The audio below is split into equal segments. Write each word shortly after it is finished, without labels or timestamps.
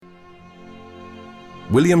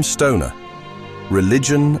William Stoner,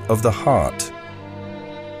 Religion of the Heart.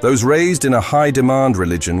 Those raised in a high-demand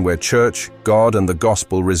religion where church, God, and the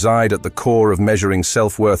gospel reside at the core of measuring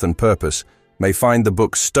self-worth and purpose may find the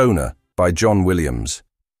book Stoner by John Williams,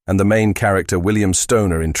 and the main character William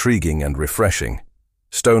Stoner intriguing and refreshing.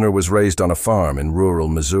 Stoner was raised on a farm in rural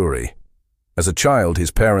Missouri. As a child,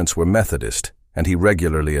 his parents were Methodist, and he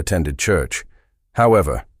regularly attended church.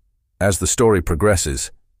 However, as the story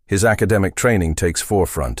progresses, his academic training takes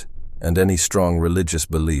forefront, and any strong religious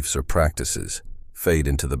beliefs or practices fade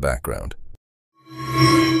into the background.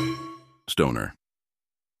 Stoner.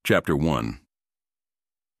 Chapter 1.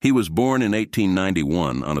 He was born in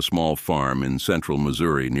 1891 on a small farm in central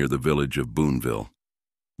Missouri near the village of Boonville.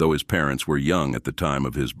 Though his parents were young at the time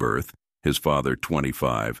of his birth, his father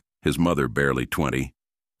 25, his mother barely 20,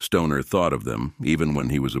 Stoner thought of them, even when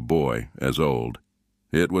he was a boy, as old.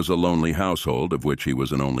 It was a lonely household of which he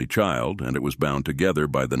was an only child, and it was bound together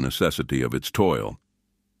by the necessity of its toil.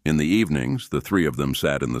 In the evenings, the three of them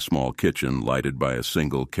sat in the small kitchen lighted by a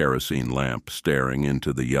single kerosene lamp staring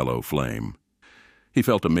into the yellow flame. He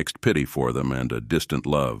felt a mixed pity for them and a distant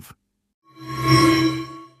love.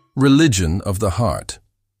 Religion of the Heart.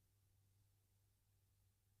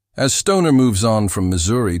 As Stoner moves on from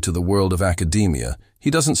Missouri to the world of academia,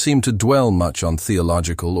 he doesn't seem to dwell much on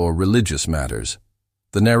theological or religious matters.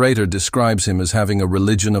 The narrator describes him as having a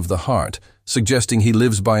religion of the heart, suggesting he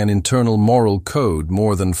lives by an internal moral code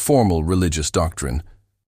more than formal religious doctrine.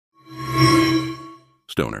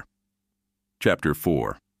 Stoner. Chapter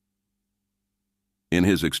 4. In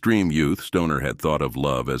his extreme youth, Stoner had thought of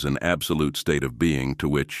love as an absolute state of being to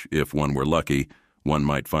which, if one were lucky, one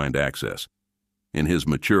might find access. In his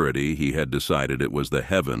maturity, he had decided it was the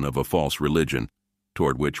heaven of a false religion,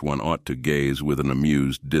 toward which one ought to gaze with an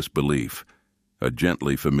amused disbelief, a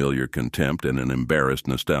gently familiar contempt and an embarrassed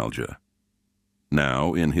nostalgia.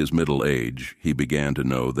 Now, in his middle age, he began to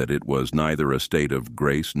know that it was neither a state of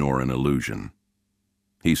grace nor an illusion.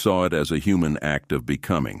 He saw it as a human act of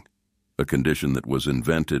becoming, a condition that was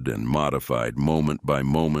invented and modified moment by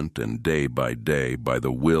moment and day by day by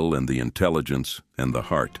the will and the intelligence and the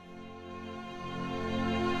heart.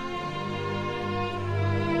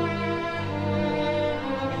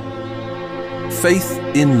 Faith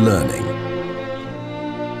in learning.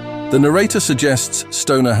 The narrator suggests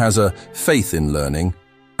Stoner has a faith in learning.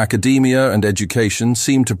 Academia and education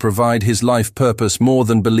seem to provide his life purpose more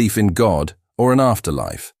than belief in God or an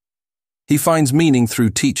afterlife. He finds meaning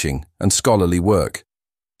through teaching and scholarly work.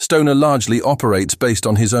 Stoner largely operates based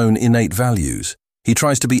on his own innate values. He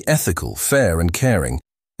tries to be ethical, fair, and caring,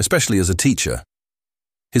 especially as a teacher.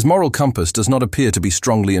 His moral compass does not appear to be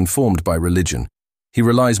strongly informed by religion. He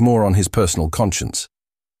relies more on his personal conscience.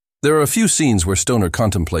 There are a few scenes where Stoner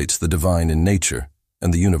contemplates the divine in nature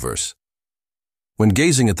and the universe. When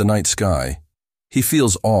gazing at the night sky, he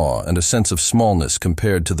feels awe and a sense of smallness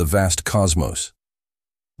compared to the vast cosmos.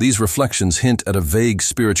 These reflections hint at a vague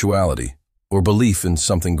spirituality or belief in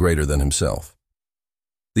something greater than himself.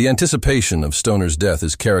 The anticipation of Stoner's death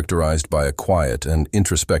is characterized by a quiet and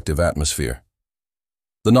introspective atmosphere.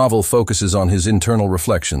 The novel focuses on his internal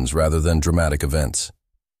reflections rather than dramatic events.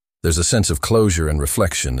 There's a sense of closure and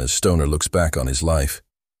reflection as Stoner looks back on his life,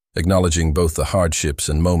 acknowledging both the hardships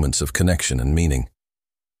and moments of connection and meaning.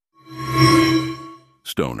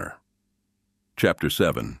 Stoner. Chapter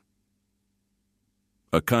 7.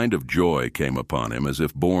 A kind of joy came upon him as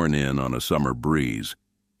if borne in on a summer breeze.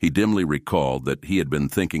 He dimly recalled that he had been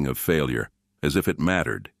thinking of failure, as if it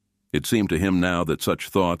mattered. It seemed to him now that such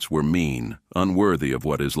thoughts were mean, unworthy of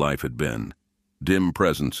what his life had been. Dim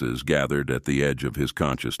presences gathered at the edge of his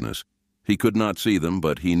consciousness. He could not see them,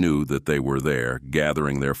 but he knew that they were there,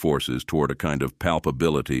 gathering their forces toward a kind of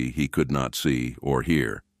palpability he could not see or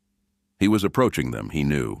hear. He was approaching them, he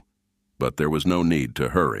knew, but there was no need to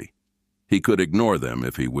hurry. He could ignore them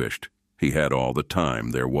if he wished. He had all the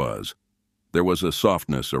time there was. There was a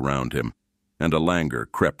softness around him, and a languor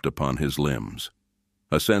crept upon his limbs.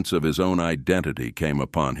 A sense of his own identity came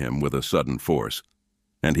upon him with a sudden force,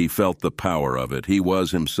 and he felt the power of it. He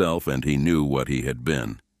was himself, and he knew what he had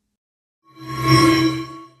been.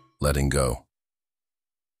 Letting go.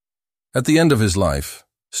 At the end of his life,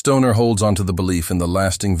 Stoner holds onto the belief in the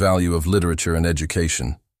lasting value of literature and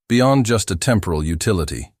education, beyond just a temporal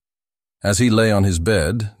utility. As he lay on his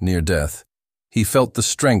bed, near death, he felt the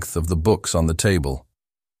strength of the books on the table,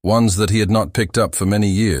 ones that he had not picked up for many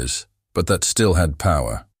years, but that still had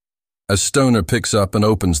power. As Stoner picks up and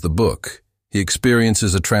opens the book, he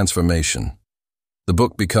experiences a transformation. The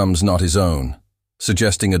book becomes not his own,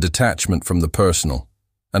 suggesting a detachment from the personal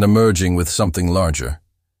and emerging with something larger,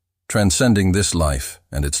 transcending this life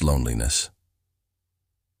and its loneliness.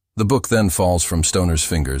 The book then falls from Stoner's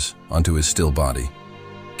fingers onto his still body,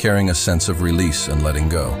 carrying a sense of release and letting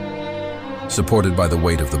go, supported by the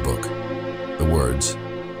weight of the book, the words,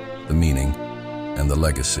 the meaning, and the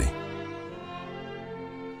legacy.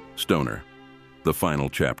 Stoner, the final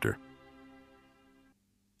chapter.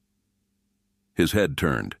 His head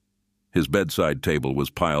turned. His bedside table was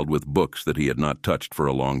piled with books that he had not touched for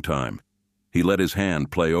a long time. He let his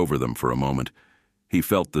hand play over them for a moment. He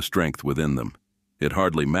felt the strength within them. It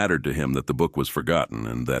hardly mattered to him that the book was forgotten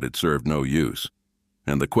and that it served no use,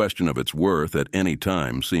 and the question of its worth at any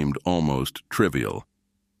time seemed almost trivial.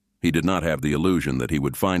 He did not have the illusion that he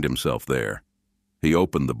would find himself there. He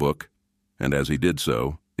opened the book, and as he did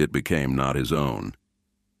so, it became not his own.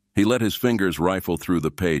 He let his fingers rifle through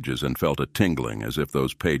the pages and felt a tingling as if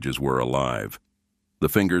those pages were alive. The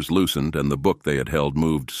fingers loosened and the book they had held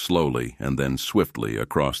moved slowly and then swiftly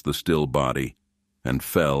across the still body and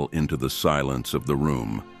fell into the silence of the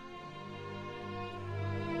room.